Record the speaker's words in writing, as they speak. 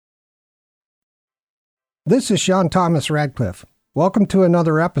This is Sean Thomas Radcliffe. Welcome to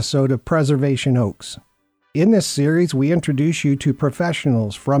another episode of Preservation Oaks. In this series, we introduce you to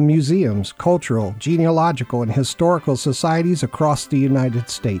professionals from museums, cultural, genealogical, and historical societies across the United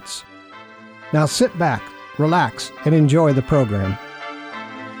States. Now sit back, relax, and enjoy the program.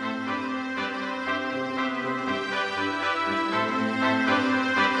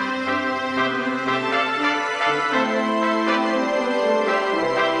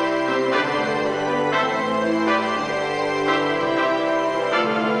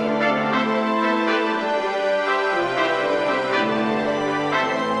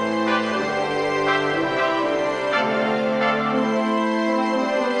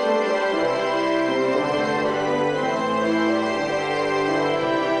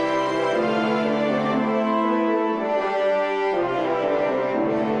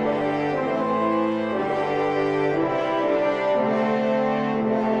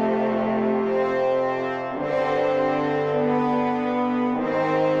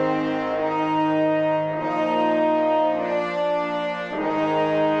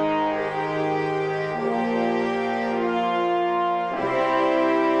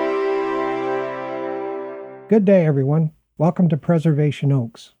 Good day, everyone. Welcome to Preservation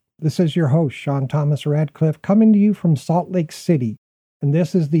Oaks. This is your host, Sean Thomas Radcliffe, coming to you from Salt Lake City, and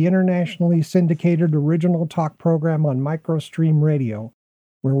this is the internationally syndicated original talk program on MicroStream Radio,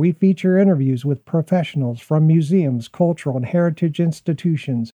 where we feature interviews with professionals from museums, cultural and heritage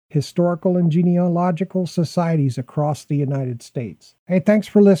institutions, historical and genealogical societies across the United States. Hey, thanks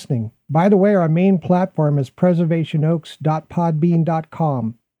for listening. By the way, our main platform is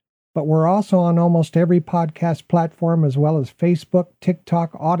preservationoaks.podbean.com. But we're also on almost every podcast platform as well as Facebook,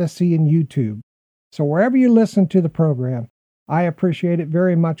 TikTok, Odyssey, and YouTube. So wherever you listen to the program, I appreciate it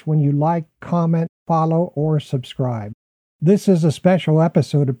very much when you like, comment, follow, or subscribe. This is a special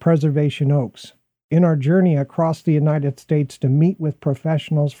episode of Preservation Oaks. In our journey across the United States to meet with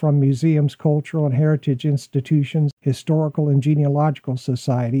professionals from museums, cultural and heritage institutions, historical and genealogical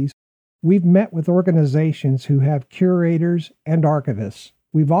societies, we've met with organizations who have curators and archivists.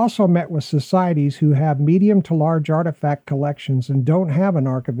 We've also met with societies who have medium to large artifact collections and don't have an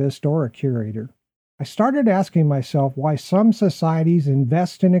archivist or a curator. I started asking myself why some societies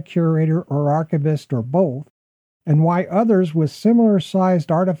invest in a curator or archivist or both, and why others with similar-sized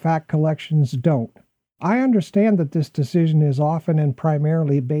artifact collections don't. I understand that this decision is often and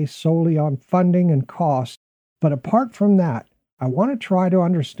primarily based solely on funding and cost, but apart from that, I want to try to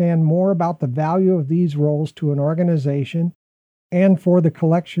understand more about the value of these roles to an organization and for the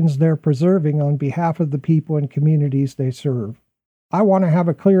collections they're preserving on behalf of the people and communities they serve. I want to have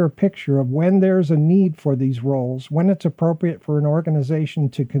a clearer picture of when there's a need for these roles, when it's appropriate for an organization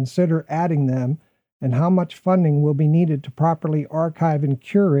to consider adding them, and how much funding will be needed to properly archive and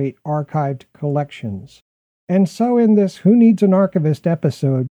curate archived collections. And so in this Who Needs an Archivist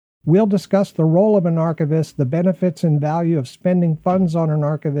episode, we'll discuss the role of an archivist, the benefits and value of spending funds on an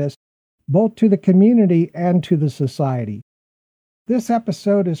archivist, both to the community and to the society. This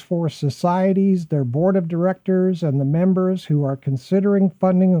episode is for societies, their board of directors, and the members who are considering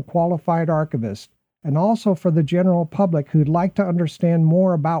funding a qualified archivist, and also for the general public who'd like to understand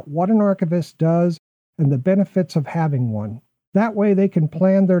more about what an archivist does and the benefits of having one. That way they can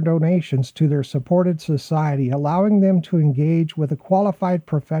plan their donations to their supported society, allowing them to engage with a qualified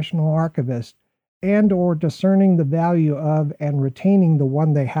professional archivist and/or discerning the value of and retaining the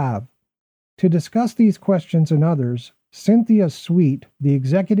one they have. To discuss these questions and others, Cynthia Sweet, the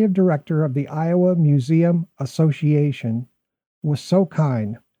executive director of the Iowa Museum Association, was so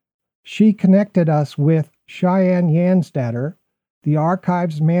kind. She connected us with Cheyenne Jansdatter, the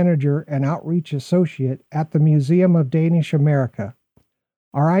archives manager and outreach associate at the Museum of Danish America.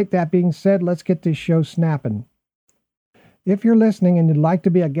 All right, that being said, let's get this show snapping. If you're listening and you'd like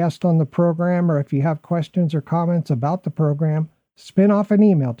to be a guest on the program, or if you have questions or comments about the program, spin off an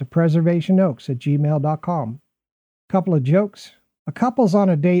email to preservationoaks@gmail.com. Couple of jokes. A couple's on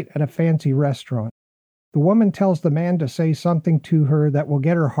a date at a fancy restaurant. The woman tells the man to say something to her that will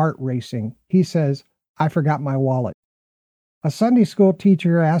get her heart racing. He says, "I forgot my wallet." A Sunday school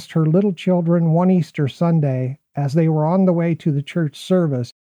teacher asked her little children one Easter Sunday as they were on the way to the church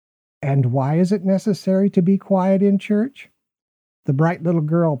service, "And why is it necessary to be quiet in church?" The bright little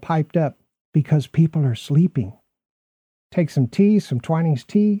girl piped up, "Because people are sleeping." Take some tea, some Twinings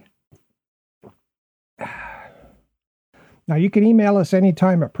tea. Now, you can email us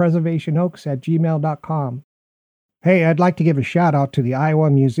anytime at preservationoaks@gmail.com. Hey, I'd like to give a shout out to the Iowa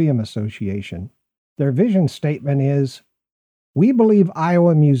Museum Association. Their vision statement is, "We believe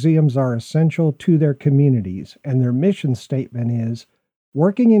Iowa museums are essential to their communities," and their mission statement is,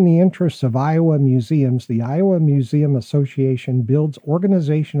 Working in the interests of Iowa museums, the Iowa Museum Association builds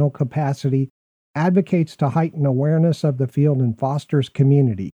organizational capacity, advocates to heighten awareness of the field, and fosters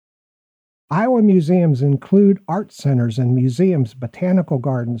community. Iowa museums include art centers and museums, botanical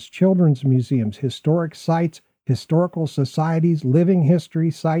gardens, children's museums, historic sites, historical societies, living history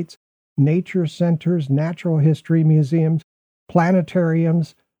sites, nature centers, natural history museums,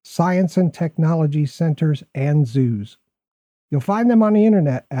 planetariums, science and technology centers, and zoos. You'll find them on the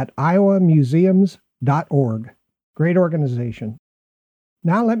internet at iowamuseums.org. Great organization.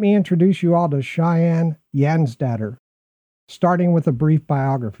 Now let me introduce you all to Cheyenne Yansdatter, starting with a brief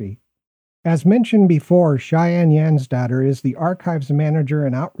biography. As mentioned before, Cheyenne Yansdatter is the Archives Manager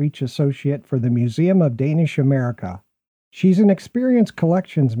and Outreach Associate for the Museum of Danish America. She's an experienced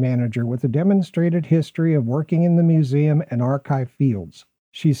collections manager with a demonstrated history of working in the museum and archive fields.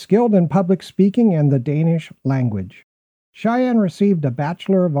 She's skilled in public speaking and the Danish language. Cheyenne received a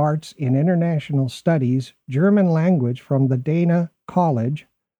Bachelor of Arts in International Studies, German language from the Dana College,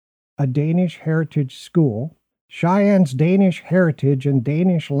 a Danish heritage school. Cheyenne's Danish heritage and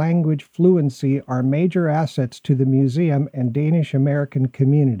Danish language fluency are major assets to the museum and Danish American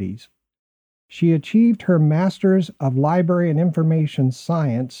communities. She achieved her Master's of Library and Information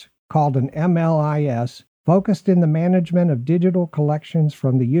Science, called an MLIS, focused in the management of digital collections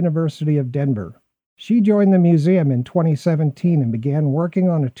from the University of Denver. She joined the museum in 2017 and began working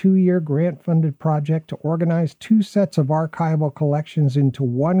on a 2-year grant-funded project to organize 2 sets of archival collections into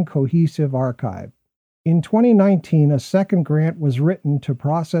one cohesive archive. In 2019, a second grant was written to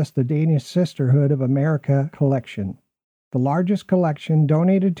process the Danish Sisterhood of America collection, the largest collection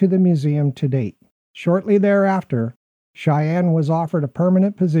donated to the museum to date. Shortly thereafter, Cheyenne was offered a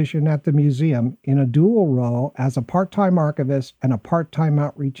permanent position at the museum in a dual role as a part-time archivist and a part-time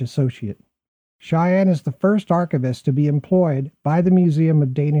outreach associate. Cheyenne is the first archivist to be employed by the Museum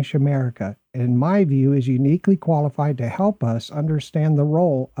of Danish America, and in my view is uniquely qualified to help us understand the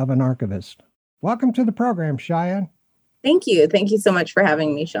role of an archivist. Welcome to the program, Cheyenne. Thank you. Thank you so much for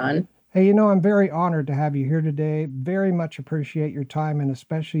having me, Sean. Hey, I'm very honored to have you here today. Very much appreciate your time and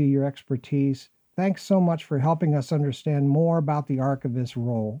especially your expertise. Thanks so much for helping us understand more about the archivist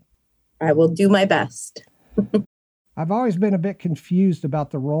role. I will do my best. I've always been a bit confused about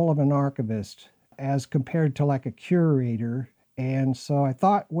the role of an archivist as compared to like a curator. And so I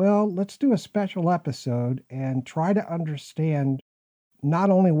thought, well, let's do a special episode and try to understand not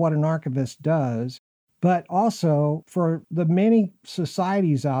only what an archivist does, but also for the many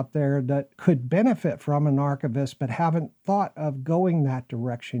societies out there that could benefit from an archivist but haven't thought of going that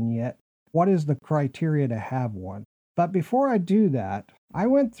direction yet. What is the criteria to have one? But before I do that, I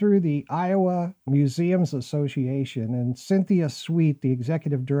went through the Iowa Museums Association, and Cynthia Sweet, the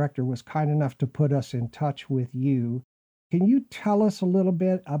executive director, was kind enough to put us in touch with you. Can you tell us a little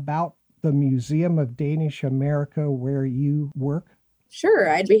bit about the Museum of Danish America where you work? Sure,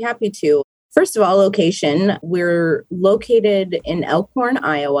 I'd be happy to. First of all, location. We're located in Elkhorn,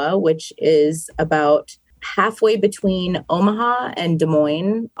 Iowa, which is about halfway between Omaha and Des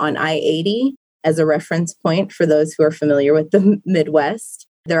Moines on I-80 as a reference point for those who are familiar with the Midwest.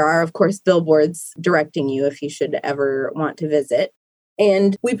 There are, of course, billboards directing you if you should ever want to visit.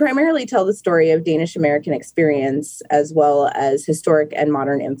 And we primarily tell the story of Danish American experience as well as historic and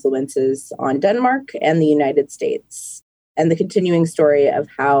modern influences on Denmark and the United States, and the continuing story of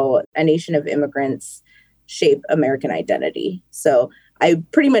how a nation of immigrants shape American identity. So I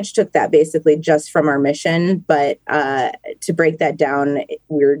pretty much took that basically just from our mission, but to break that down,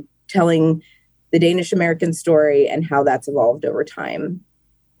 we're telling the Danish American story and how that's evolved over time.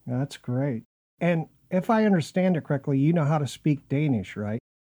 That's great. And if I understand it correctly, you know how to speak Danish, right?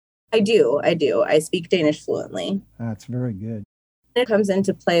 I do. I speak Danish fluently. That's very good. It comes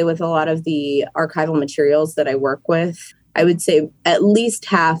into play with a lot of the archival materials that I work with. I would say at least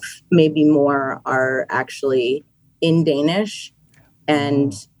half, maybe more, are actually in Danish.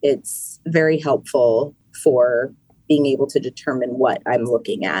 And it's very helpful for being able to determine what I'm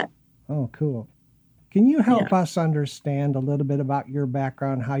looking at. Oh, cool. Can you help us understand a little bit about your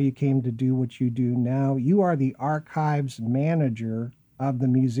background, how you came to do what you do now? You are the archives manager of the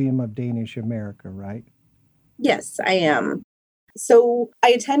Museum of Danish America, right? Yes, I am. So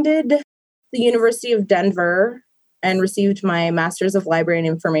I attended the University of Denver and received my Master's of Library and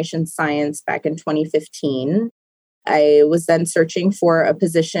Information Science back in 2015. I was then searching for a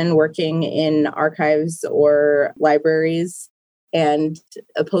position working in archives or libraries, and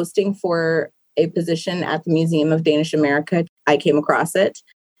a posting for a position at the Museum of Danish America. I came across it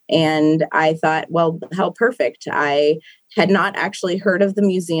and I thought, well, how perfect. I had not actually heard of the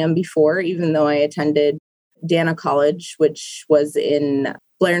museum before, even though I attended Dana College, which was in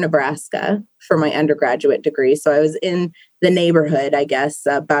Blair, Nebraska for my undergraduate degree. So I was in the neighborhood, I guess,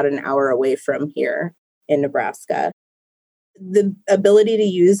 about an hour away from here in Nebraska. The ability to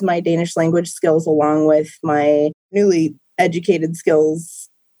use my Danish language skills along with my newly educated skills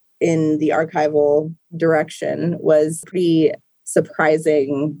in the archival direction was pretty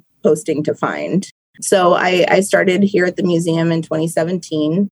surprising posting to find. So I started here at the museum in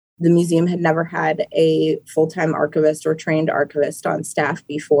 2017. The museum had never had a full-time archivist or trained archivist on staff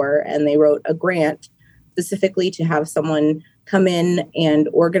before, and they wrote a grant specifically to have someone come in and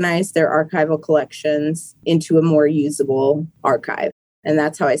organize their archival collections into a more usable archive. And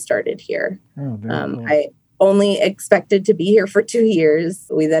that's how I started here. Oh, very cool. I only expected to be here for 2 years.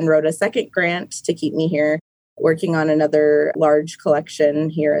 We then wrote a second grant to keep me here, working on another large collection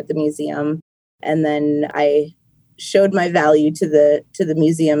here at the museum. And then I showed my value to the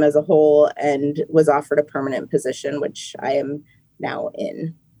museum as a whole and was offered a permanent position, which I am now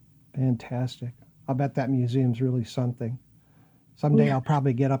in. Fantastic. I'll bet that museum's really something. Someday I'll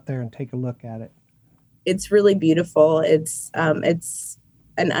probably get up there and take a look at it. It's really beautiful. It's an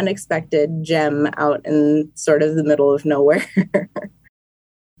unexpected gem out in sort of the middle of nowhere.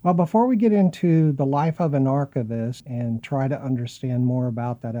 Well, before we get into the life of an archivist and try to understand more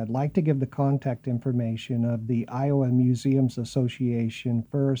about that, I'd like to give the contact information of the Iowa Museums Association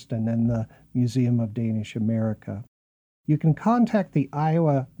first, and then the Museum of Danish America. You can contact the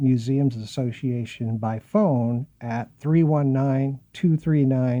Iowa Museums Association by phone at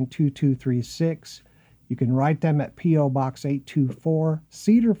 319-239-2236. You can write them at P.O. Box 824,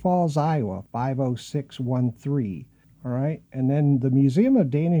 Cedar Falls, Iowa, 50613. All right. And then the Museum of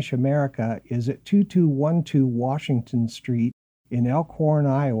Danish America is at 2212 Washington Street in Elkhorn,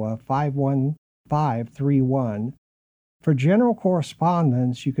 Iowa, 51531. For general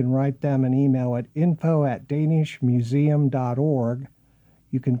correspondence, you can write them an email at info@danishmuseum.org.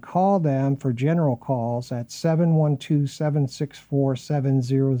 You can call them for general calls at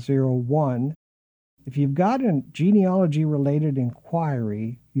 712-764-7001. If you've got a genealogy-related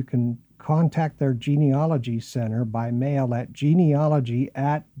inquiry, you can contact their genealogy center by mail at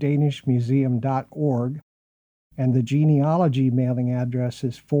genealogy@danishmuseum.org. And the genealogy mailing address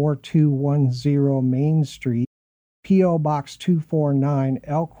is 4210 Main Street, P.O. Box 249,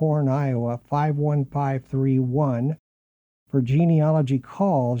 Elkhorn, Iowa, 51531. For genealogy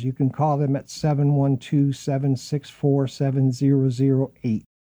calls, you can call them at 712-764-7008.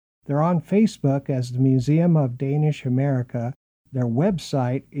 They're on Facebook as the Museum of Danish America. Their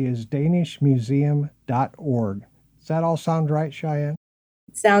website is danishmuseum.org. Does that all sound right, Cheyenne?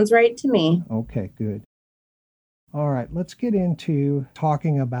 Sounds right to me. Okay, good. All right, let's get into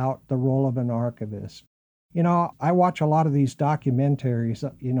talking about the role of an archivist. You know, I watch a lot of these documentaries,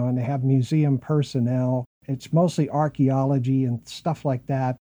 and they have museum personnel. It's mostly archaeology and stuff like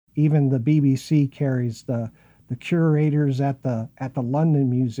that. Even the BBC carries the curators at the London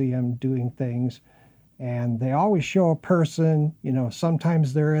Museum doing things. And they always show a person,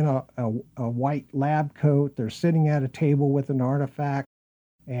 sometimes they're in a white lab coat, they're sitting at a table with an artifact,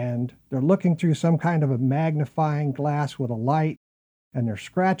 and they're looking through some kind of a magnifying glass with a light, and they're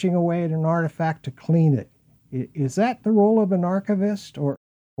scratching away at an artifact to clean it. Is that the role of an archivist, or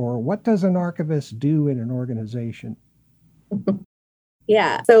what does an archivist do in an organization?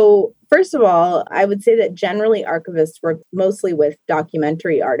 Yeah. So first of all, I would say that generally archivists work mostly with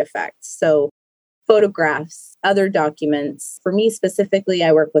documentary artifacts. So photographs, other documents. For me specifically,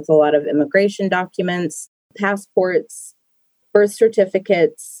 I work with a lot of immigration documents, passports, birth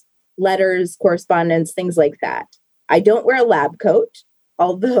certificates, letters, correspondence, things like that. I don't wear a lab coat,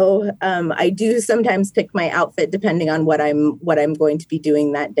 although I do sometimes pick my outfit depending on what I'm going to be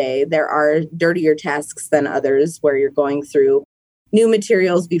doing that day. There are dirtier tasks than others where you're going through new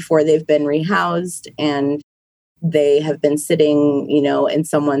materials before they've been rehoused and they have been sitting, in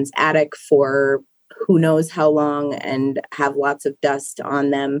someone's attic for who knows how long and have lots of dust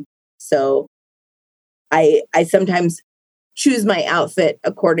on them. So I sometimes choose my outfit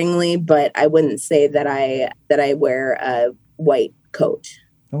accordingly, but I wouldn't say that I wear a white coat.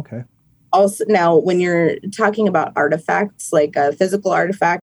 Okay. Also, now when you're talking about artifacts, like a physical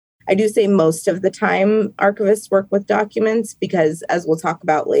artifact, I do say most of the time archivists work with documents because, as we'll talk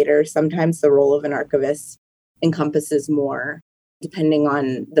about later, sometimes the role of an archivist encompasses more depending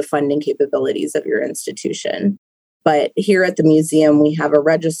on the funding capabilities of your institution. But here at the museum, we have a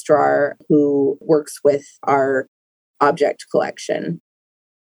registrar who works with our object collection.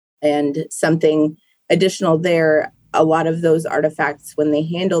 And something additional there, a lot of those artifacts, when they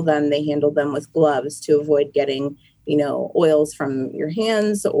handle them with gloves to avoid getting, oils from your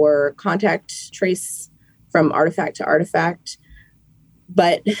hands or contact trace from artifact to artifact.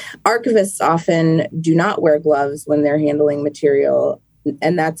 But archivists often do not wear gloves when they're handling material.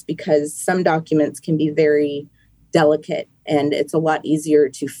 And that's because some documents can be very delicate, and it's a lot easier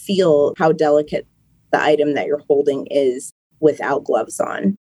to feel how delicate the item that you're holding is without gloves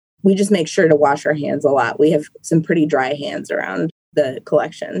on. We just make sure to wash our hands a lot. We have some pretty dry hands around the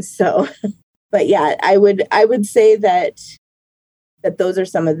collection. So, but yeah, I would say that those are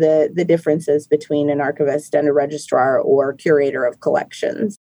some of the differences between an archivist and a registrar or curator of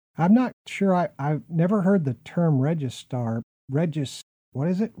collections. I'm not sure. I've never heard the term registrar. What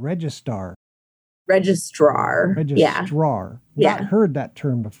is it? Registrar. Registrar. Registrar. Yeah. Not heard that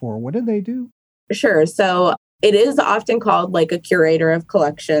term before. What do they do? Sure. So it is often called like a curator of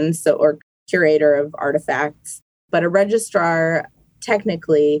collections, or curator of artifacts. But a registrar,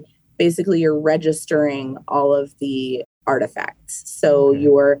 technically, basically you're registering all of the artifacts. So Okay.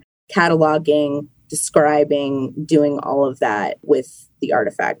 you're cataloging, describing, doing all of that with the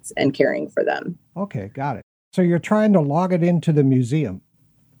artifacts and caring for them. Okay, got it. So you're trying to log it into the museum.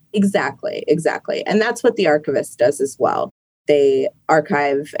 Exactly. And that's what the archivist does as well. They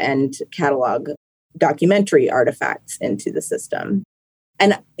archive and catalog documentary artifacts into the system.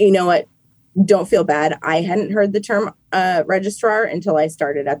 And you know what? Don't feel bad. I hadn't heard the term registrar until I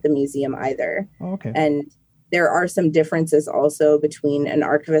started at the museum either. Okay. And there are some differences also between an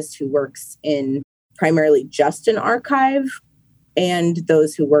archivist who works in primarily just an archive and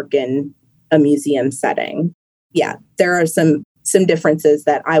those who work in a museum setting. Yeah, there are some differences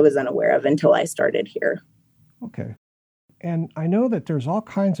that I was unaware of until I started here. Okay. And I know that there's all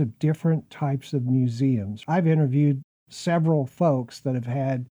kinds of different types of museums. I've interviewed several folks that have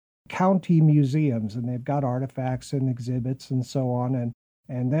had county museums, and they've got artifacts and exhibits and so on.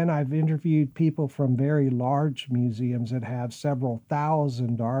 And then I've interviewed people from very large museums that have several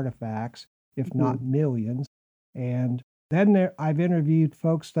thousand artifacts, if not millions. And then I've interviewed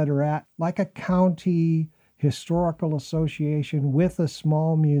folks that are at like a county historical association with a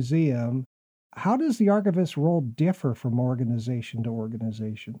small museum. How does the archivist role differ from organization to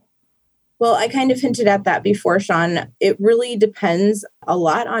organization? Well, I kind of hinted at that before, Sean. It really depends a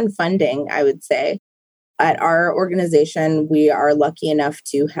lot on funding, I would say. At our organization, we are lucky enough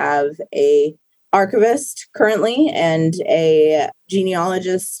to have a archivist currently and a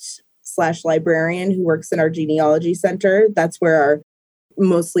genealogist/librarian who works in our genealogy center. That's where our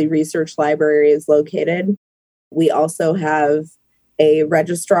mostly research library is located. We also have a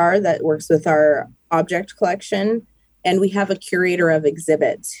registrar that works with our object collection, and we have a curator of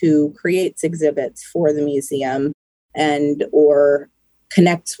exhibits who creates exhibits for the museum and or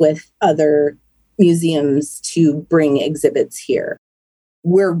connects with other museums to bring exhibits here.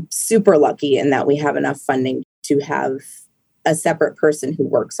 We're super lucky in that we have enough funding to have a separate person who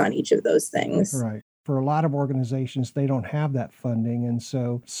works on each of those things. Right. For a lot of organizations, they don't have that funding. And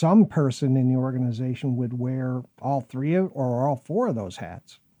so some person in the organization would wear all three or all four of those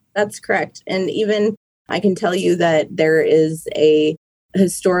hats. That's correct. And even I can tell you that there is a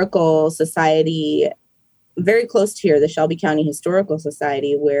historical society very close to here, the Shelby County Historical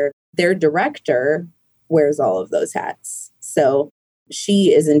Society, where their director wears all of those hats. So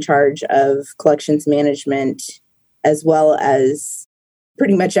she is in charge of collections management as well as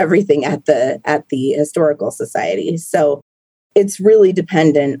pretty much everything at the Historical Society. So it's really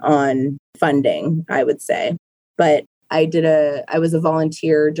dependent on funding, I would say. But I was a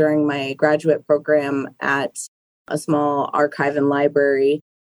volunteer during my graduate program at a small archive and library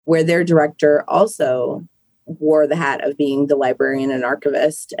where their director also wore the hat of being the librarian and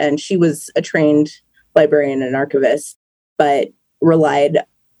archivist. And she was a trained librarian and archivist, but relied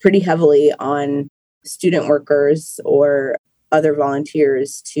pretty heavily on student workers or other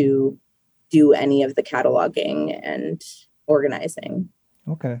volunteers to do any of the cataloging and organizing.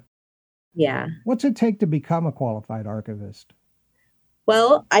 Okay. Yeah. What's it take to become a qualified archivist?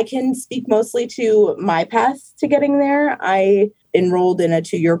 Well, I can speak mostly to my path to getting there. I enrolled in a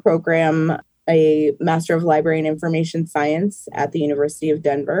 2-year program, a Master of Library and Information Science at the University of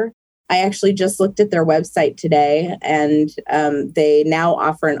Denver. I actually just looked at their website today, and they now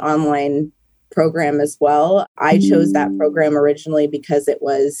offer an online program as well. I chose that program originally because it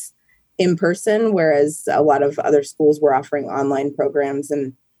was in person, whereas a lot of other schools were offering online programs,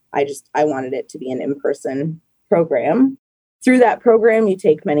 and I wanted it to be an in-person program. Through that program, you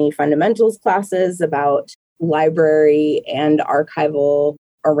take many fundamentals classes about library and archival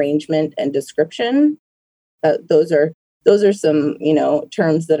arrangement and description. Those are some,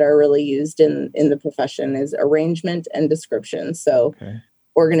 terms that are really used in the profession, is arrangement and description. So Okay.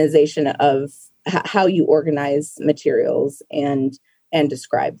 Organization of how you organize materials and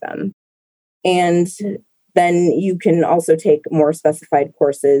describe them. And then you can also take more specified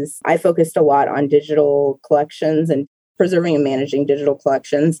courses. I focused a lot on digital collections and preserving and managing digital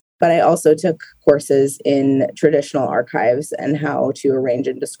collections, but I also took courses in traditional archives and how to arrange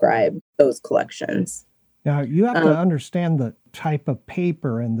and describe those collections. Now, you have to understand the type of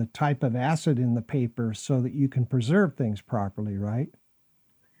paper and the type of acid in the paper so that you can preserve things properly, right?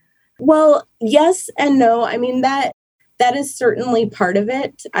 Well, yes and no. I mean, that is certainly part of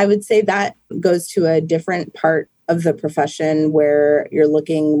it. I would say that goes to a different part of the profession where you're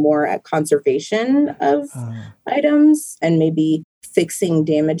looking more at conservation of items and maybe fixing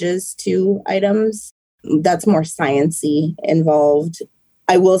damages to items. That's more sciencey involved.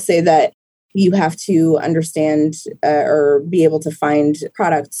 I will say that you have to understand or be able to find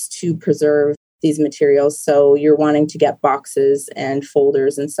products to preserve these materials. So you're wanting to get boxes and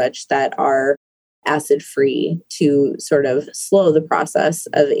folders and such that are acid-free to sort of slow the process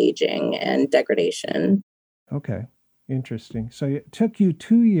of aging and degradation. Okay, interesting. So it took you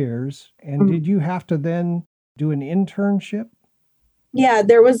 2 years, and did you have to then do an internship? Yeah,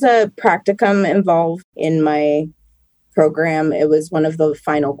 there was a practicum involved in my program. It was one of the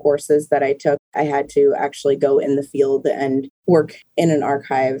final courses that I took. I had to actually go in the field and work in an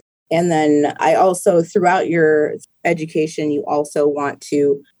archive. And then I also, throughout your education, you also want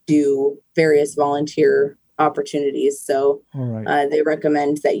to do various volunteer opportunities. So they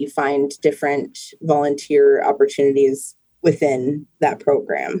recommend that you find different volunteer opportunities within that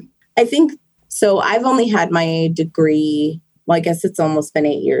program. I think so. I've only had my degree, well, I guess it's almost been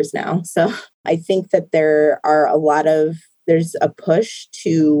 8 years now. So I think that there's a push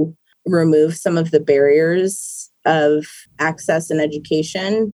to remove some of the barriers of access and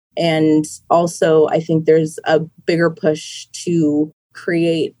education. And also, I think there's a bigger push to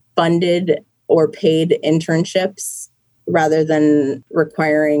create funded or paid internships rather than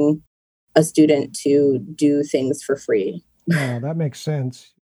requiring a student to do things for free. Oh, that makes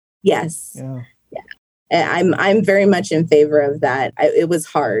sense. Yes. Yeah. I'm very much in favor of that. It was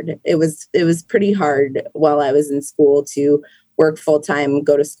hard. It was pretty hard while I was in school to work full time,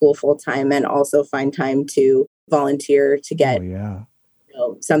 go to school full time, and also find time to volunteer to get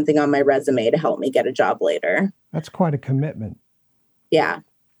something on my resume to help me get a job later. That's quite a commitment. Yeah.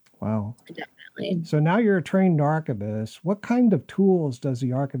 Wow. Definitely. So now you're a trained archivist. What kind of tools does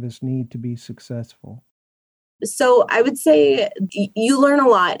the archivist need to be successful? So I would say you learn a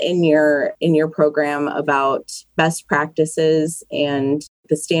lot in your program about best practices and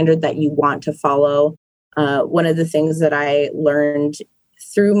the standard that you want to follow. One of the things that I learned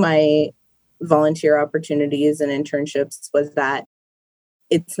through my volunteer opportunities and internships was that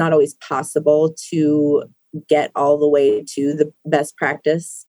it's not always possible to get all the way to the best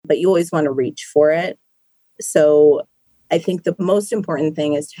practice, but you always want to reach for it. So I think the most important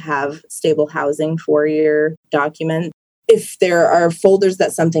thing is to have stable housing for your document. If there are folders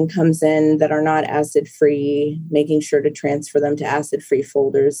that something comes in that are not acid-free, making sure to transfer them to acid-free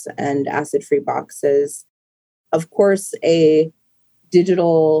folders and acid-free boxes. Of course, a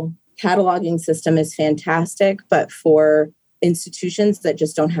digital cataloging system is fantastic, but for institutions that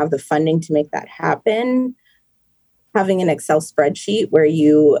just don't have the funding to make that happen, having an Excel spreadsheet where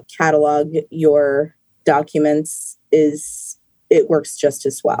you catalog your documents it works just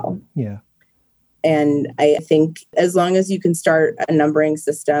as well. Yeah. And I think as long as you can start a numbering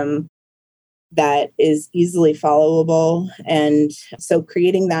system that is easily followable, and so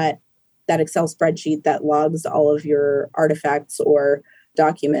creating that Excel spreadsheet that logs all of your artifacts or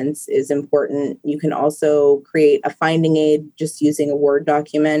documents is important. You can also create a finding aid just using a Word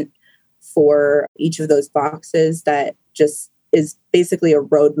document for each of those boxes that just is basically a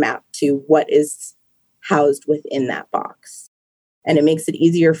roadmap to what is housed within that box. And it makes it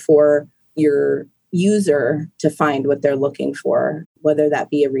easier for your user to find what they're looking for, whether that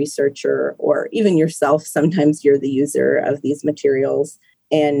be a researcher or even yourself. Sometimes you're the user of these materials.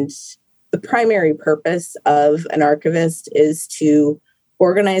 And the primary purpose of an archivist is to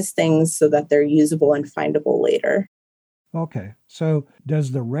organize things so that they're usable and findable later. Okay. So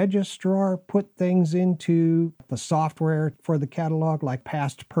does the registrar put things into the software for the catalog like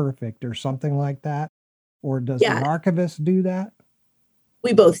Past Perfect or something like that? Or does the archivist do that?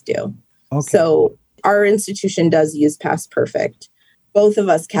 We both do. Okay. So our institution does use Past Perfect. Both of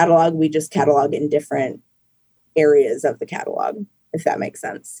us catalog, we just catalog in different areas of the catalog, if that makes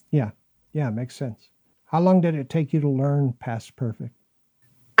sense. Yeah, it makes sense. How long did it take you to learn Past Perfect?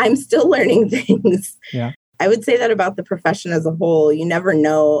 I'm still learning things. Yeah. I would say that about the profession as a whole. You never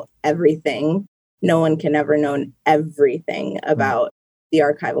know everything. No one can ever know everything about the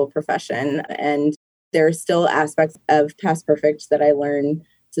archival profession. And there are still aspects of Past Perfect that I learn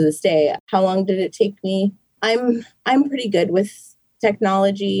to this day. How long did it take me I'm pretty good with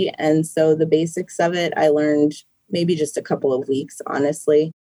technology, and so the basics of it I learned maybe just a couple of weeks,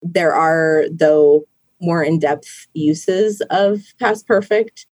 honestly. There are, though, more in-depth uses of Past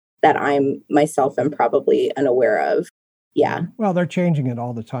Perfect that I'm myself am probably unaware of. Yeah. Well, they're changing it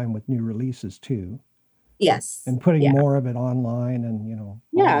all the time with new releases too, Yes. and putting Yeah. more of it online and, all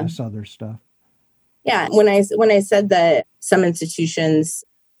Yeah. this other stuff. Yeah. When I said that some institutions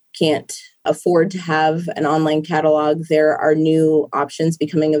can't afford to have an online catalog, there are new options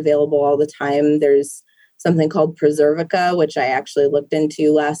becoming available all the time. There's something called Preservica, which I actually looked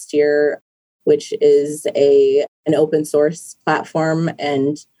into last year, which is an open source platform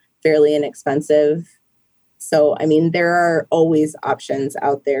and fairly inexpensive. So, I mean, there are always options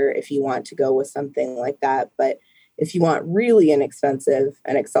out there if you want to go with something like that. But if you want really inexpensive,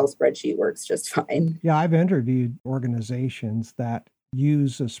 an Excel spreadsheet works just fine. Yeah, I've interviewed organizations that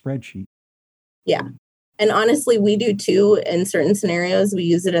use a spreadsheet. Yeah. And honestly, we do too. In certain scenarios, we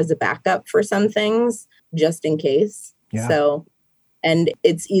use it as a backup for some things, just in case. Yeah. So, and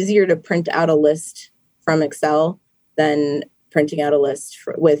it's easier to print out a list from Excel than printing out a list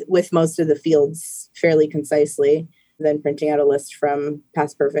with most of the fields fairly concisely than printing out a list from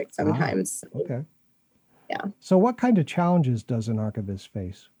Past Perfect sometimes. Okay. Yeah. So what kind of challenges does an archivist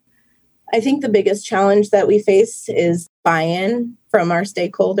face? I think the biggest challenge that we face is buy-in from our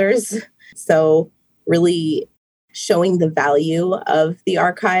stakeholders. So really showing the value of the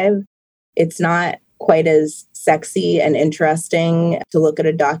archive. It's not quite as sexy and interesting to look at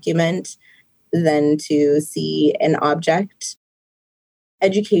a document than to see an object.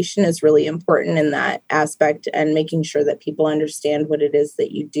 Education is really important in that aspect, and making sure that people understand what it is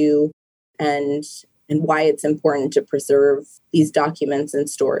that you do and why it's important to preserve these documents and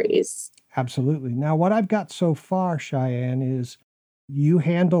stories. Absolutely. Now, what I've got so far, Cheyenne, is you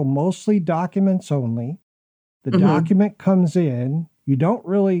handle mostly documents only. The document comes in, you don't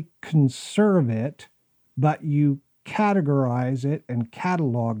really conserve it, but you categorize it and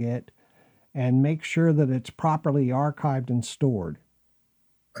catalog it and make sure that it's properly archived and stored.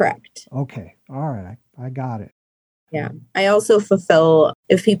 Correct. Okay. All right. I got it. Yeah. I also fulfill,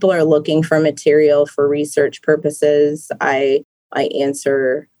 if people are looking for material for research purposes, I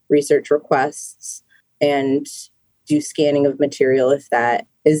answer research requests and do scanning of material if that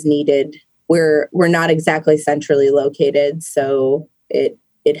is needed. We're not exactly centrally located, so it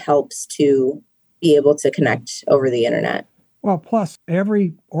helps to be able to connect over the internet. Well, plus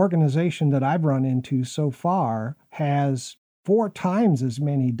every organization that I've run into so far has 4 times as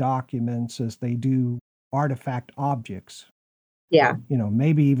many documents as they do artifact objects. Yeah.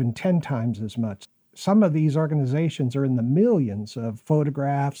 Maybe even 10 times as much. Some of these organizations are in the millions of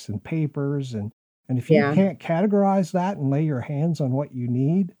photographs and papers. And if you can't categorize that and lay your hands on what you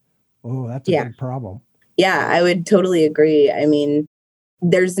need, that's a big problem. Yeah, I would totally agree. I mean,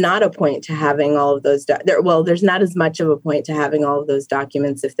 there's not a point to having all of those. There's not as much of a point to having all of those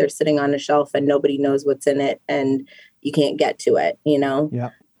documents if they're sitting on a shelf and nobody knows what's in it and you can't get to it, Yeah.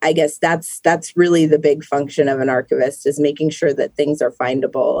 I guess that's really the big function of an archivist, is making sure that things are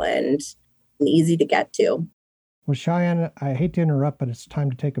findable and easy to get to. Well, Cheyenne, I hate to interrupt, but it's time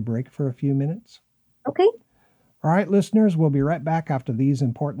to take a break for a few minutes. Okay. All right, listeners, we'll be right back after these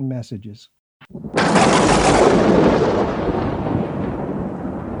important messages.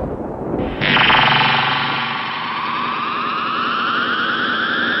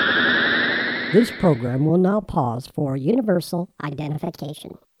 This program will now pause for universal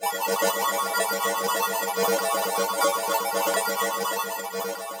identification.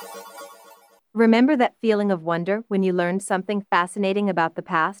 Remember that feeling of wonder when you learned something fascinating about the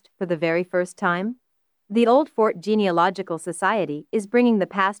past for the very first time? The Old Fort Genealogical Society is bringing the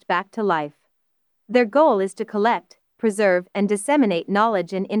past back to life. Their goal is to collect, preserve, and disseminate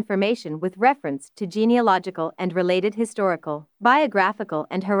knowledge and information with reference to genealogical and related historical, biographical,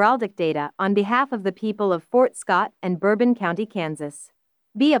 and heraldic data on behalf of the people of Fort Scott and Bourbon County, Kansas.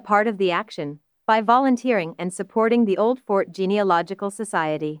 Be a part of the action by volunteering and supporting the Old Fort Genealogical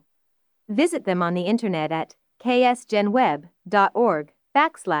Society. Visit them on the internet at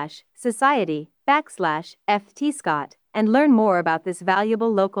ksgenweb.org/society/FTScott and learn more about this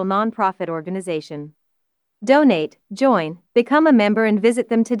valuable local nonprofit organization. Donate, join, become a member, and visit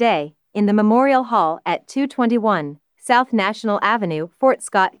them today in the Memorial Hall at 221 South National Avenue, Fort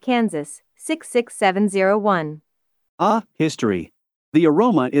Scott, Kansas, 66701. History. The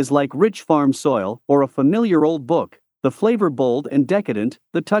aroma is like rich farm soil or a familiar old book, the flavor bold and decadent,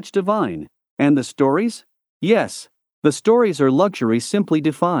 the touch divine. And the stories? Yes, the stories are luxury simply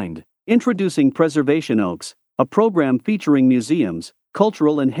defined. Introducing Preservation Oaks, a program featuring museums,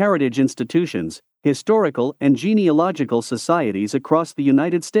 cultural and heritage institutions, historical, and genealogical societies across the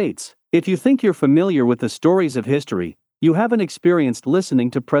United States. If you think you're familiar with the stories of history, you haven't experienced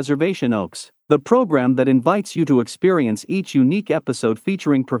listening to Preservation Oaks, the program that invites you to experience each unique episode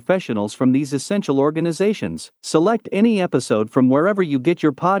featuring professionals from these essential organizations. Select any episode from wherever you get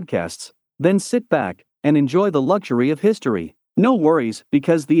your podcasts, then sit back and enjoy the luxury of history. No worries,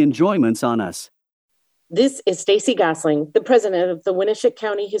 because the enjoyment's on us. This is Stacy Gosling, the president of the Winneshiek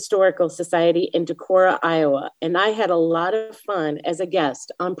County Historical Society in Decorah, Iowa, and I had a lot of fun as a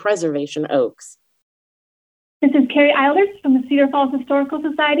guest on Preservation Oaks. This is Carrie Eilers from the Cedar Falls Historical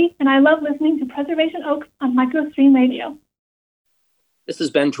Society, and I love listening to Preservation Oaks on MicroStream Radio. This is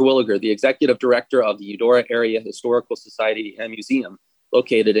Ben Terwilliger, the executive director of the Eudora Area Historical Society and Museum,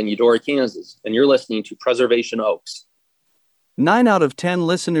 located in Eudora, Kansas, and you're listening to Preservation Oaks. 9 out of 10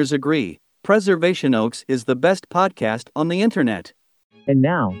 listeners agree. Preservation Oaks is the best podcast on the internet. And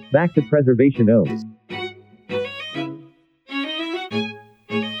now, back to Preservation Oaks.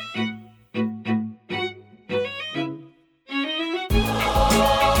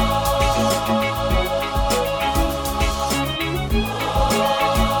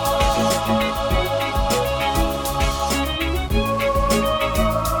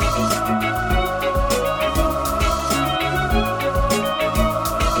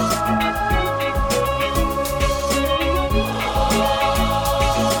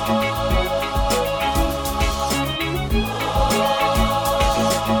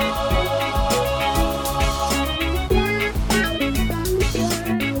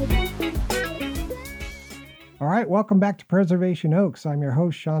 Welcome back to Preservation Oaks. I'm your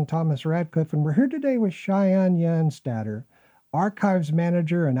host, Sean Thomas Radcliffe, and we're here today with Cheyenne Janstatter, Archives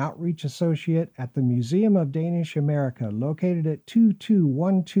Manager and Outreach Associate at the Museum of Danish America, located at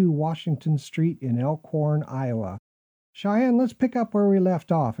 2212 Washington Street in Elkhorn, Iowa. Cheyenne, let's pick up where we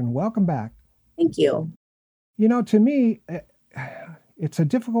left off, and welcome back. Thank you. You know, to me, it's a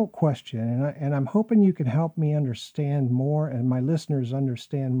difficult question, and I'm hoping you can help me understand more and my listeners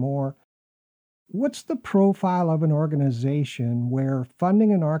understand more. What's the profile of an organization where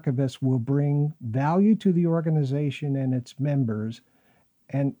funding an archivist will bring value to the organization and its members?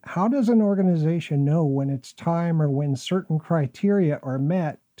 And how does an organization know when it's time or when certain criteria are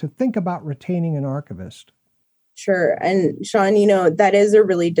met to think about retaining an archivist? Sure. And Sean, that is a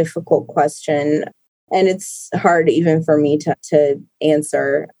really difficult question. And it's hard even for me to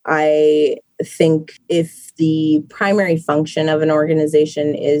answer. I think if the primary function of an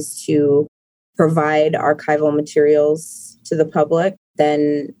organization is to provide archival materials to the public,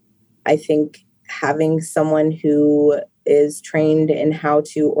 then I think having someone who is trained in how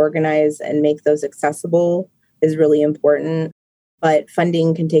to organize and make those accessible is really important. But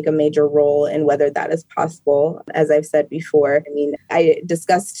funding can take a major role in whether that is possible. As I've said before, I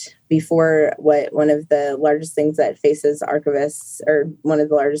discussed before what one of the largest things that faces archivists, or one of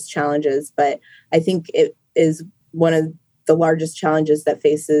the largest challenges, but I think it is one of the largest challenges that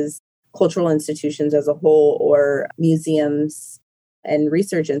faces cultural institutions as a whole, or museums and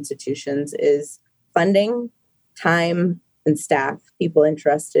research institutions, is funding, time, and staff, people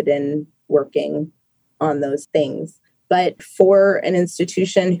interested in working on those things. But for an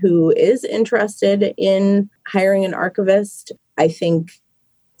institution who is interested in hiring an archivist, I think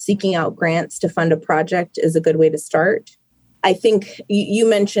seeking out grants to fund a project is a good way to start. I think you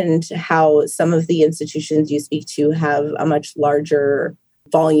mentioned how some of the institutions you speak to have a much larger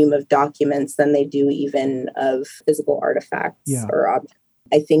volume of documents than they do even of physical artifacts or objects.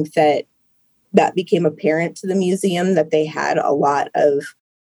 I think that became apparent to the museum, that they had a lot of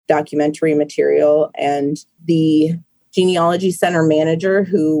documentary material, and the genealogy center manager,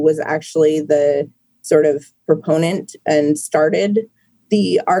 who was actually the sort of proponent and started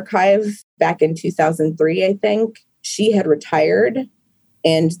the archive back in 2003, I think, she had retired.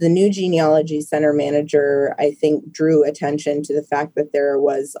 And the new genealogy center manager, I think, drew attention to the fact that there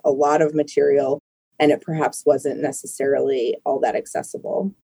was a lot of material and it perhaps wasn't necessarily all that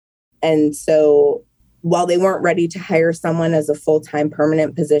accessible. And so while they weren't ready to hire someone as a full-time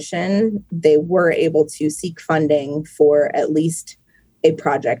permanent position, they were able to seek funding for at least a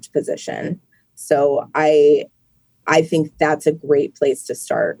project position. So I think that's a great place to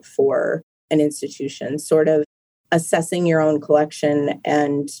start for an institution, sort of assessing your own collection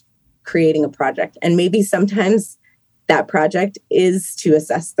and creating a project. And maybe sometimes that project is to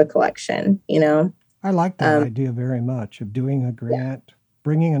assess the collection, I like that idea very much, of doing a grant,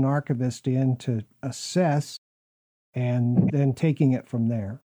 bringing an archivist in to assess, and then taking it from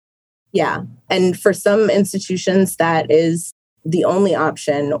there. Yeah. And for some institutions, that is the only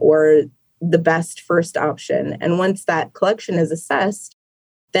option or the best first option. And once that collection is assessed,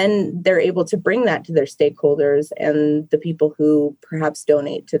 then they're able to bring that to their stakeholders and the people who perhaps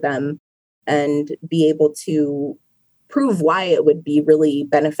donate to them and be able to prove why it would be really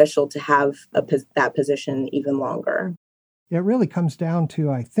beneficial to have that position even longer. It really comes down to,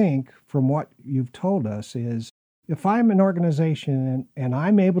 I think, from what you've told us, is if I'm an organization and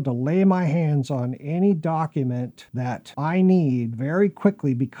I'm able to lay my hands on any document that I need very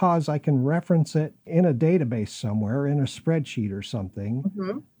quickly because I can reference it in a database somewhere, in a spreadsheet or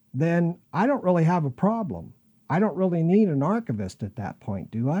something, then I don't really have a problem. I don't really need an archivist at that point,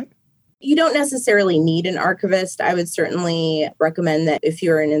 do I? You don't necessarily need an archivist. I would certainly recommend that if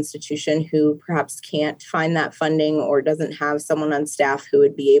you're an institution who perhaps can't find that funding or doesn't have someone on staff who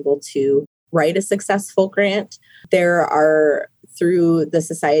would be able to write a successful grant, there are, through the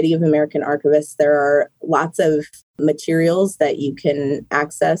Society of American Archivists, there are lots of materials that you can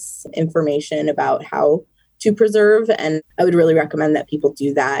access information about how to preserve. And I would really recommend that people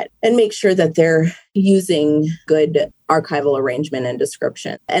do that and make sure that they're using good archival arrangement and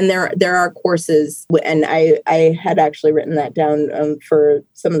description. And there are courses, and I had actually written that down for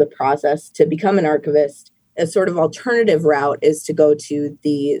some of the process to become an archivist. A sort of alternative route is to go to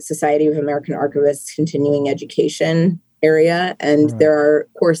the Society of American Archivists continuing education area. And there are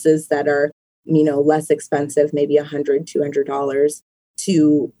courses that are, less expensive, maybe $100, $200,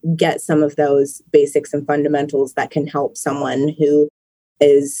 to get some of those basics and fundamentals that can help someone who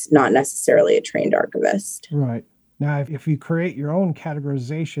is not necessarily a trained archivist. Right. Now, if you create your own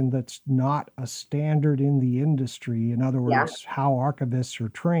categorization that's not a standard in the industry, in other words, how archivists are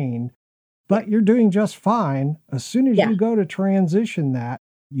trained, but you're doing just fine, as soon as you go to transition that,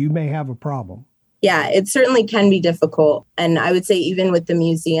 you may have a problem. Yeah, it certainly can be difficult. And I would say even with the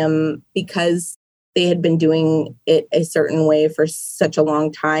museum, because they had been doing it a certain way for such a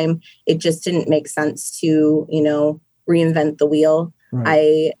long time, it just didn't make sense to, reinvent the wheel.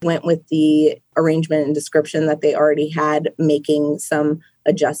 Right. I went with the arrangement and description that they already had, making some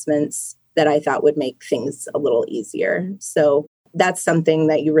adjustments that I thought would make things a little easier. So that's something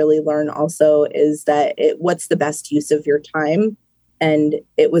that you really learn also, is that what's the best use of your time? And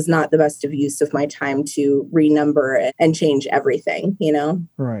it was not the best of use of my time to renumber it and change everything,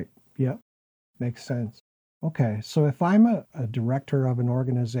 Right. Yeah. Makes sense. Okay. So if I'm a director of an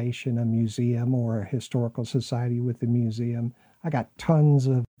organization, a museum, or a historical society with a museum, I got tons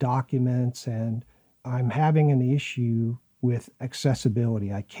of documents and I'm having an issue with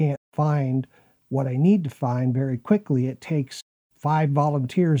accessibility. I can't find what I need to find very quickly. It takes 5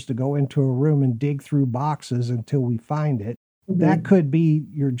 volunteers to go into a room and dig through boxes until we find it. That could be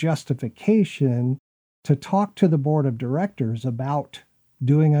your justification to talk to the board of directors about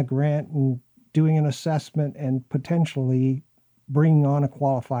doing a grant and doing an assessment and potentially bringing on a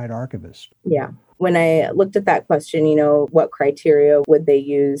qualified archivist. Yeah. When I looked at that question, what criteria would they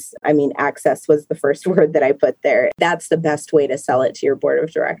use? I mean, access was the first word that I put there. That's the best way to sell it to your board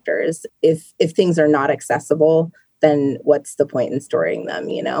of directors. If things are not accessible, then what's the point in storing them,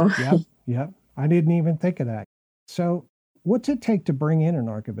 Yep. I didn't even think of that. So what's it take to bring in an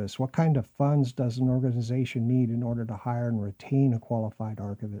archivist? What kind of funds does an organization need in order to hire and retain a qualified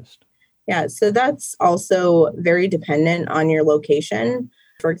archivist? Yeah, so that's also very dependent on your location.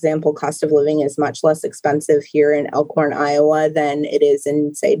 For example, cost of living is much less expensive here in Elkhorn, Iowa than it is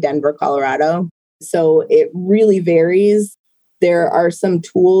in, say, Denver, Colorado. So it really varies. There are some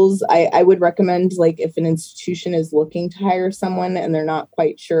tools I would recommend, like if an institution is looking to hire someone and they're not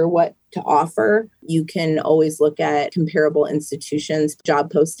quite sure what to offer, you can always look at comparable institutions'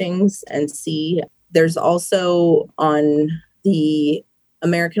 job postings and see. There's also on the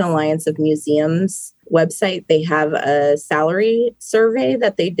American Alliance of Museums website, they have a salary survey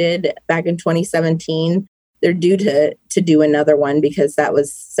that they did back in 2017. They're due to do another one because that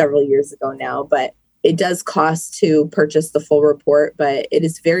was several years ago now, but it does cost to purchase the full report, but it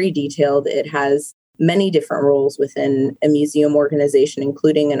is very detailed. It has many different roles within a museum organization,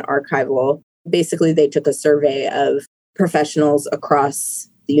 including an archival. Basically, they took a survey of professionals across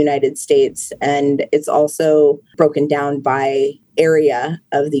the United States, and it's also broken down by area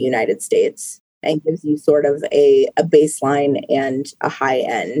of the United States and gives you sort of a baseline and a high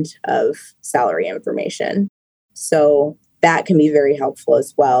end of salary information. So that can be very helpful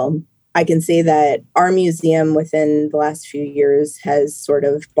as well. I can say that our museum within the last few years has sort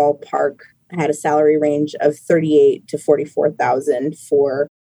of ballpark had a salary range of $38,000 to $44,000 for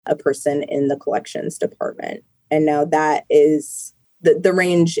a person in the collections department. And now that is the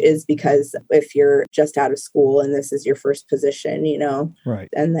range is because if you're just out of school and this is your first position, right,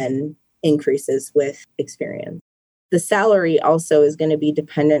 and then increases with experience. The salary also is going to be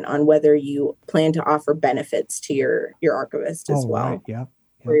dependent on whether you plan to offer benefits to your archivist as well. Right.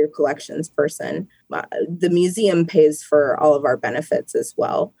 or your collections person. The museum pays for all of our benefits as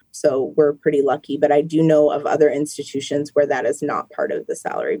well. So we're pretty lucky, but I do know of other institutions where that is not part of the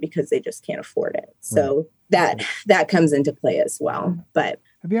salary because they just can't afford it. So that comes into play as well. But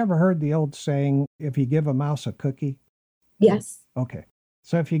have you ever heard the old saying, if you give a mouse a cookie? Yes. Okay.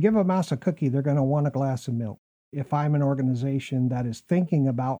 So if you give a mouse a cookie, they're going to want a glass of milk. If I'm an organization that is thinking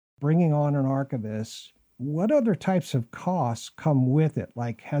about bringing on an archivist, what other types of costs come with it?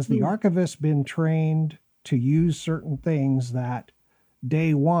 Like, has the archivist been trained to use certain things that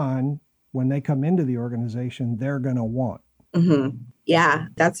day one, when they come into the organization, they're going to want? Mm-hmm. Yeah,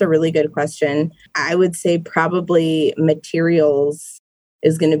 that's a really good question. I would say probably materials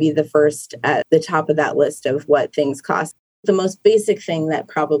is going to be the first at the top of that list of what things cost. The most basic thing that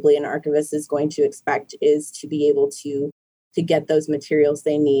probably an archivist is going to expect is to be able to get those materials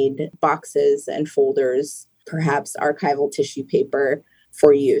they need, boxes and folders, perhaps archival tissue paper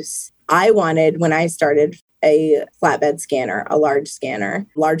for use. I wanted, when I started, a flatbed scanner, a large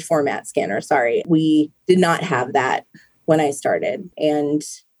format scanner, sorry. We did not have that when I started. And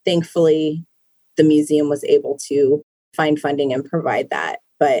thankfully, the museum was able to find funding and provide that.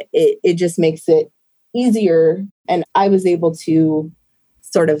 But it just makes it easier. And I was able to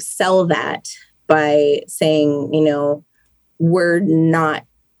sort of sell that by saying, we're not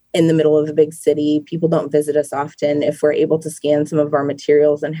in the middle of a big city. People don't visit us often. If we're able to scan some of our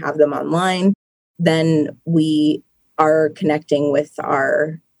materials and have them online, then we are connecting with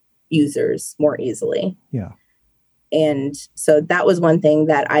our users more easily. Yeah. And so that was one thing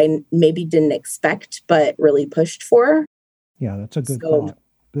that I maybe didn't expect, but really pushed for. Yeah, that's a good thought.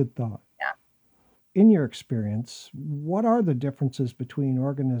 Good thought. Yeah. In your experience, what are the differences between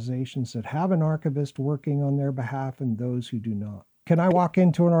organizations that have an archivist working on their behalf and those who do not? Can I walk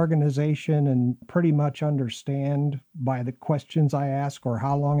into an organization and pretty much understand by the questions I ask or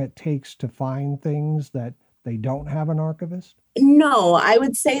how long it takes to find things that they don't have an archivist? No, I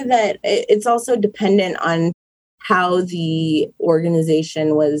would say that it's also dependent on how the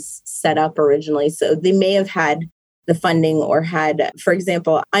organization was set up originally. So they may have had the funding or had, for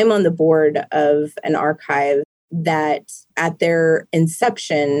example, I'm on the board of an archive that at their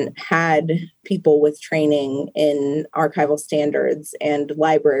inception had people with training in archival standards and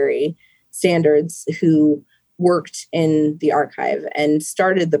library standards who worked in the archive and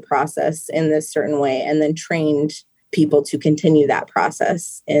started the process in this certain way and then trained people to continue that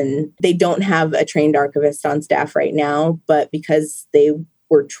process. And they don't have a trained archivist on staff right now, but because they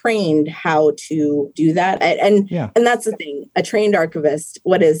were trained how to do that. And that's the thing, a trained archivist,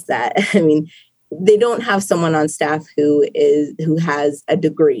 what is that? I mean, they don't have someone on staff who has a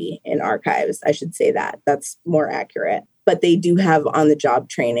degree in archives. I should say that. That's more accurate. But they do have on-the-job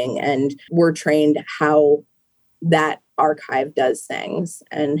training, and we're trained how that archive does things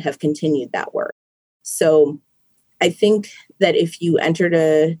and have continued that work. So I think that if you entered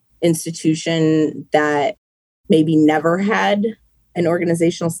an institution that maybe never had an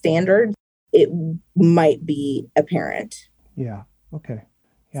organizational standard, it might be apparent. Yeah. Okay.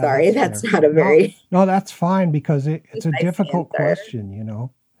 Yeah, Sorry, that's not a very... No, that's fine because it's a difficult question,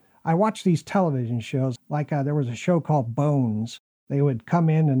 I watch these television shows, like there was a show called Bones. They would come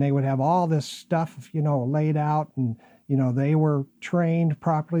in and they would have all this stuff, laid out and, they were trained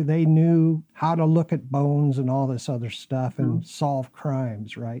properly. They knew how to look at bones and all this other stuff and solve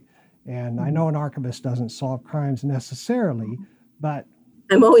crimes, right? And I know an archivist doesn't solve crimes necessarily, but...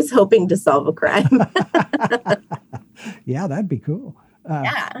 I'm always hoping to solve a crime. Yeah, that'd be cool.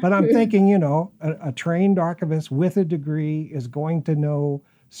 But I'm thinking, a trained archivist with a degree is going to know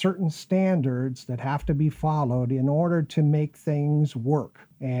certain standards that have to be followed in order to make things work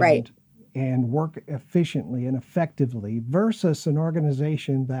and work efficiently and effectively versus an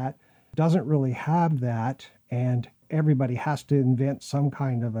organization that doesn't really have that and everybody has to invent some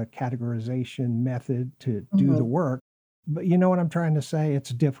kind of a categorization method to do the work. But you know what I'm trying to say? It's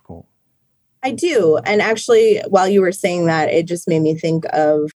difficult. I do. And actually, while you were saying that, it just made me think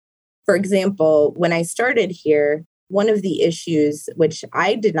of, for example, when I started here, one of the issues, which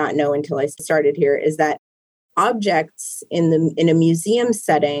I did not know until I started here, is that objects in a museum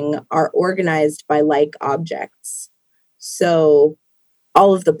setting are organized by like objects. So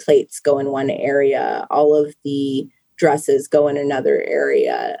all of the plates go in one area, all of the dresses go in another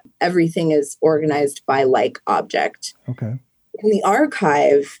area. Everything is organized by like object. Okay. In the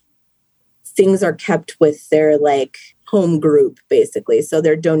archive, things are kept with their home group, basically. So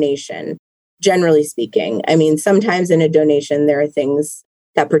their donation, generally speaking. I mean, sometimes in a donation, there are things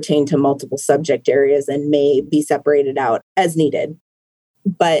that pertain to multiple subject areas and may be separated out as needed.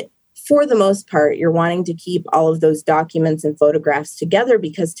 But for the most part, you're wanting to keep all of those documents and photographs together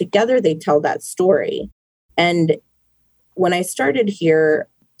because together they tell that story. And when I started here,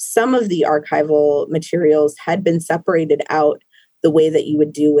 some of the archival materials had been separated out the way that you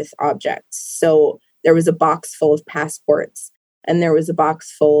would do with objects. So there was a box full of passports and there was a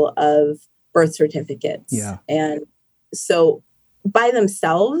box full of birth certificates. Yeah. And so by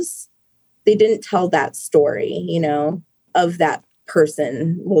themselves, they didn't tell that story, of that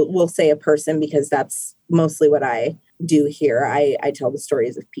person. We'll say a person because that's mostly what I do here. I tell the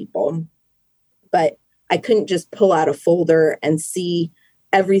stories of people. But I couldn't just pull out a folder and see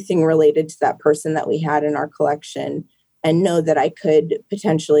everything related to that person that we had in our collection and know that I could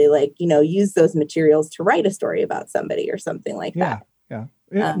potentially use those materials to write a story about somebody or something like that. Yeah.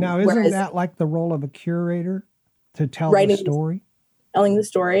 Now, isn't that like the role of a curator to tell the story? Telling the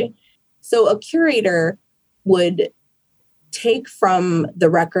story. So a curator would take from the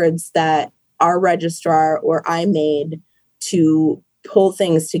records that our registrar or I made to pull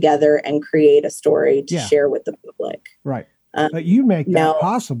things together and create a story to share with the public. Right. But you make that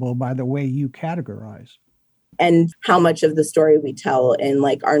possible by the way you categorize. And how much of the story we tell in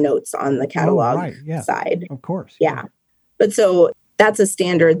our notes on the catalog side. Of course. Yeah. But so that's a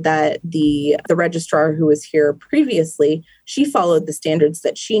standard that the registrar who was here previously, she followed the standards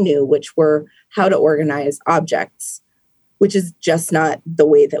that she knew, which were how to organize objects, which is just not the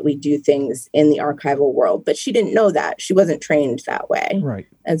way that we do things in the archival world. But she didn't know that. She wasn't trained that way. Right.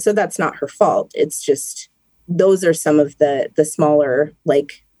 And so that's not her fault. It's just those are some of the smaller,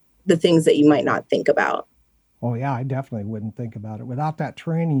 the things that you might not think about. Oh, yeah, I definitely wouldn't think about it. Without that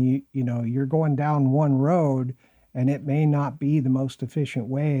training, you're going down one road and it may not be the most efficient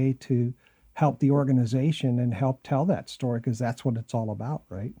way to help the organization and help tell that story because that's what it's all about,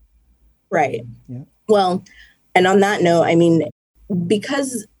 right? Right. Yeah. Well, and on that note,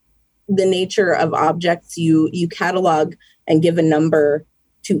 because the nature of objects, you catalog and give a number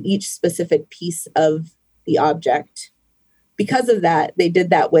to each specific piece of the object. Because of that, they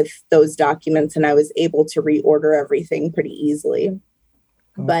did that with those documents and I was able to reorder everything pretty easily. Okay.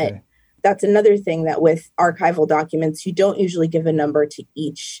 But that's another thing that with archival documents, you don't usually give a number to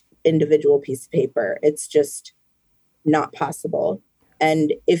each individual piece of paper. It's just not possible.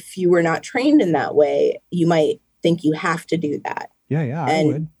 And if you were not trained in that way, you might think you have to do that. Yeah, I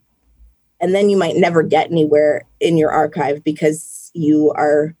would. And then you might never get anywhere in your archive because you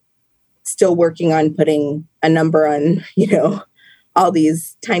are still working on putting a number on, all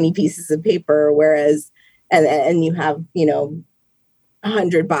these tiny pieces of paper, whereas, and you have,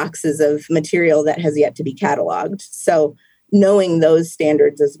 100 boxes of material that has yet to be cataloged. So knowing those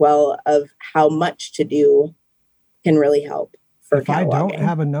standards as well of how much to do can really help for If cataloging. I don't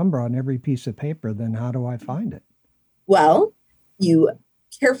have a number on every piece of paper, then how do I find it? Well, you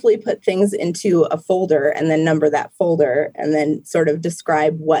carefully put things into a folder and then number that folder and then sort of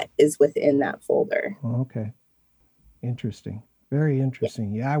describe what is within that folder. Oh, okay. Interesting. Very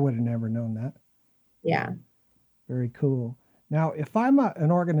interesting. Yeah, I would have never known that. Yeah. Very cool. Now, if I'm an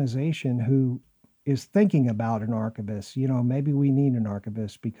organization who is thinking about an archivist, maybe we need an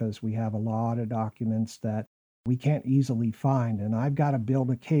archivist because we have a lot of documents that we can't easily find. And I've got to build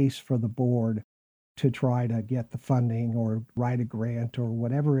a case for the board to try to get the funding or write a grant or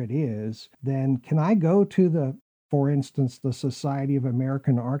whatever it is, then can I go to for instance, the Society of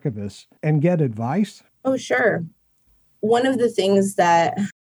American Archivists and get advice? Oh, sure. One of the things that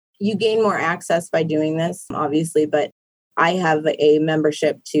you gain more access by doing this, obviously, but I have a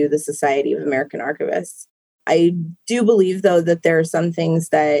membership to the Society of American Archivists. I do believe, though, that there are some things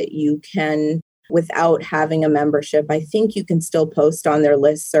that you can, without having a membership, I think you can still post on their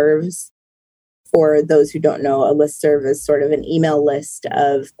listservs. For those who don't know, a listserv is sort of an email list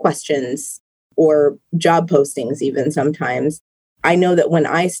of questions or job postings, even sometimes. I know that when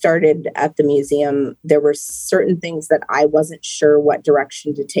I started at the museum, there were certain things that I wasn't sure what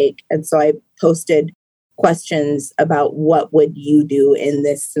direction to take. And so I posted questions about what would you do in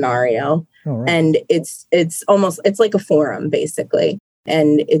this scenario. Oh, right. And it's like a forum, basically.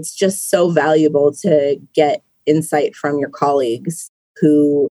 And it's just so valuable to get insight from your colleagues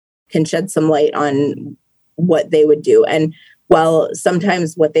who can shed some light on what they would do. And while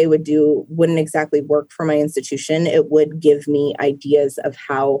sometimes what they would do wouldn't exactly work for my institution, it would give me ideas of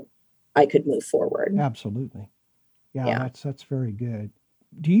how I could move forward. Absolutely. Yeah. That's very good.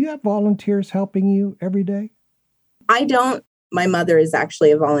 Do you have volunteers helping you every day? I don't. My mother is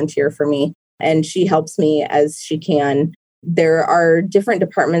actually a volunteer for me, and she helps me as she can. There are different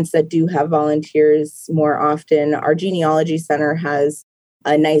departments that do have volunteers more often. Our genealogy center has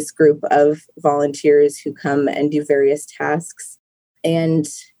a nice group of volunteers who come and do various tasks. And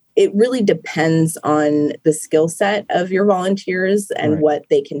it really depends on the skill set of your volunteers and Right. what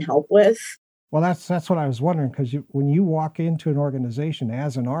they can help with. Well, that's what I was wondering, because when you walk into an organization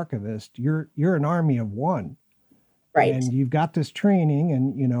as an archivist, you're an army of one. Right. And you've got this training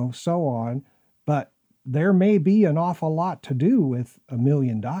and, so on, but there may be an awful lot to do with 1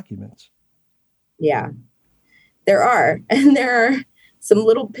 million documents. Yeah, there are. And there are some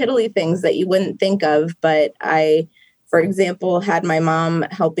little piddly things that you wouldn't think of. But I, for example, had my mom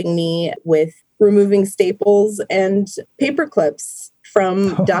helping me with removing staples and paper clips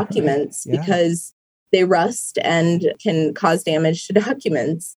from documents Yeah. because they rust and can cause damage to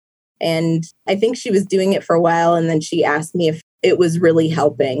documents. And I think she was doing it for a while. And then she asked me if it was really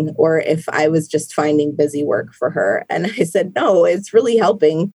helping or if I was just finding busy work for her. And I said, no, it's really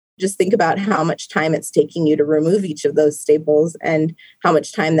helping. Just think about how much time it's taking you to remove each of those staples and how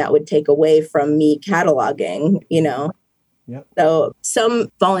much time that would take away from me cataloging, Yep. So some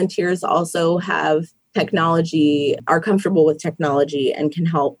volunteers also have technology, are comfortable with technology and can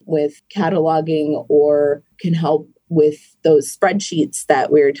help with cataloging or can help with those spreadsheets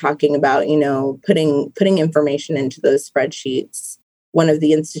that we were talking about, putting information into those spreadsheets. One of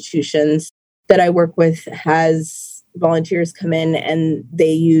the institutions that I work with has volunteers come in and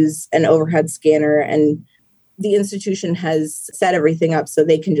they use an overhead scanner, and the institution has set everything up so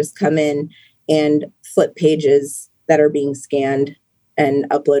they can just come in and flip pages that are being scanned and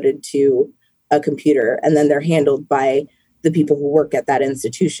uploaded to a computer. And then they're handled by the people who work at that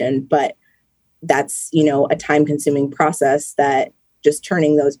institution. But that's, a time-consuming process that just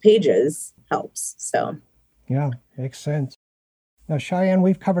turning those pages helps. So, Yeah, makes sense. Now, Cheyenne,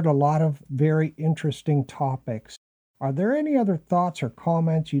 we've covered a lot of very interesting topics. Are there any other thoughts or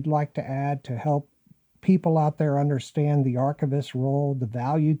comments you'd like to add to help people out there understand the archivist's role, the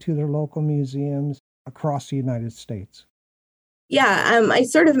value to their local museums across the United States? Yeah, I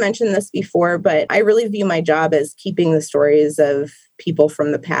sort of mentioned this before, but I really view my job as keeping the stories of people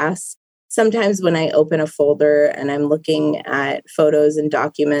from the past. Sometimes when I open a folder and I'm looking at photos and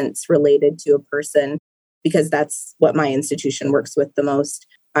documents related to a person, because that's what my institution works with the most,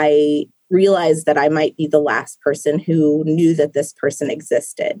 I realize that I might be the last person who knew that this person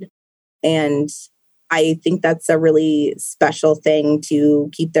existed. And I think that's a really special thing to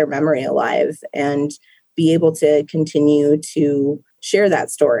keep their memory alive and be able to continue to share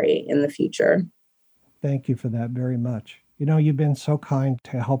that story in the future. Thank you for that very much. You've been so kind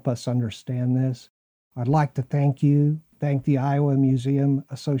to help us understand this. I'd like to thank the Iowa Museum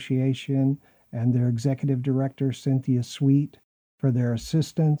Association and their executive director, Cynthia Sweet, for their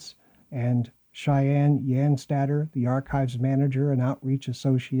assistance, and Cheyenne Janstatter, the archives manager and outreach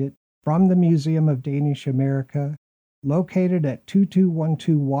associate from the Museum of Danish America, located at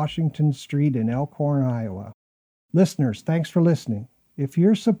 2212 Washington Street in Elkhorn, Iowa. Listeners, thanks for listening. If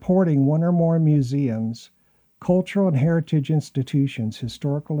you're supporting one or more museums, cultural and heritage institutions,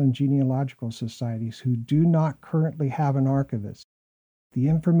 historical and genealogical societies who do not currently have an archivist, the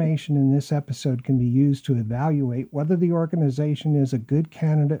information in this episode can be used to evaluate whether the organization is a good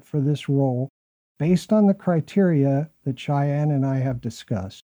candidate for this role based on the criteria that Cheyenne and I have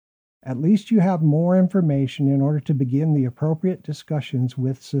discussed. At least you have more information in order to begin the appropriate discussions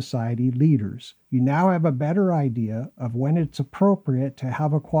with society leaders. You now have a better idea of when it's appropriate to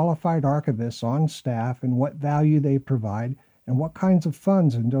have a qualified archivist on staff and what value they provide and what kinds of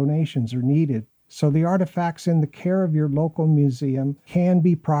funds and donations are needed so the artifacts in the care of your local museum can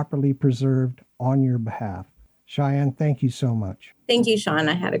be properly preserved on your behalf. Cheyenne, thank you so much. Thank you, Sean.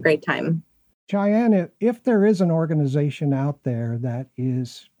 I had a great time. Cheyenne, if there is an organization out there that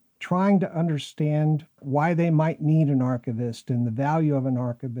is trying to understand why they might need an archivist and the value of an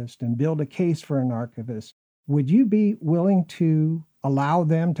archivist and build a case for an archivist, would you be willing to allow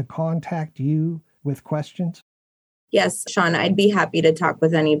them to contact you with questions? Yes, Sean, I'd be happy to talk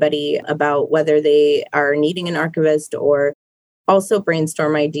with anybody about whether they are needing an archivist or also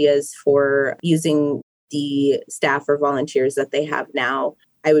brainstorm ideas for using the staff or volunteers that they have now.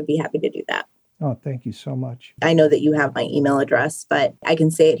 I would be happy to do that. Oh, thank you so much. I know that you have my email address, but I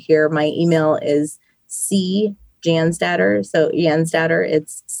can say it here. My email is cjanstatter. So Janstatter,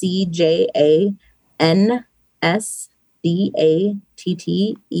 it's CJANSDATTER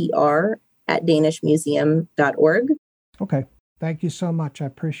 @danishmuseum.org. Okay. Thank you so much. I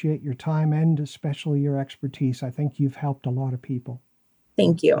appreciate your time and especially your expertise. I think you've helped a lot of people.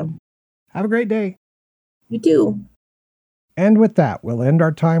 Thank you. Have a great day. You too. And with that, we'll end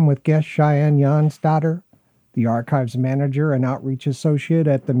our time with guest Cheyenne Janstatter, the archives manager and outreach associate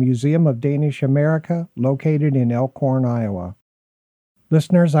at the Museum of Danish America, located in Elkhorn, Iowa.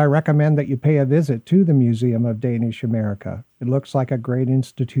 Listeners, I recommend that you pay a visit to the Museum of Danish America. It looks like a great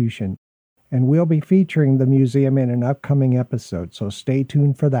institution, and we'll be featuring the museum in an upcoming episode, so stay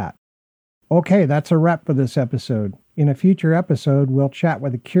tuned for that. Okay, that's a wrap for this episode. In a future episode, we'll chat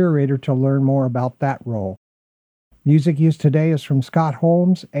with the curator to learn more about that role. Music used today is from Scott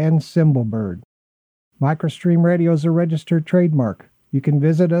Holmes and Cymbalbird. MicroStream Radio is a registered trademark. You can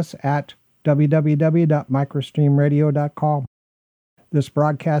visit us at www.microstreamradio.com. This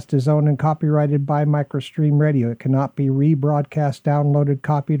broadcast is owned and copyrighted by MicroStream Radio. It cannot be rebroadcast, downloaded,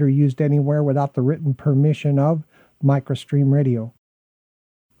 copied, or used anywhere without the written permission of MicroStream Radio.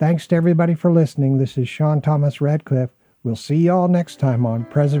 Thanks to everybody for listening. This is Sean Thomas Radcliffe. We'll see you all next time on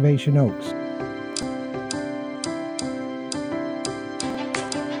Preservation Oaks.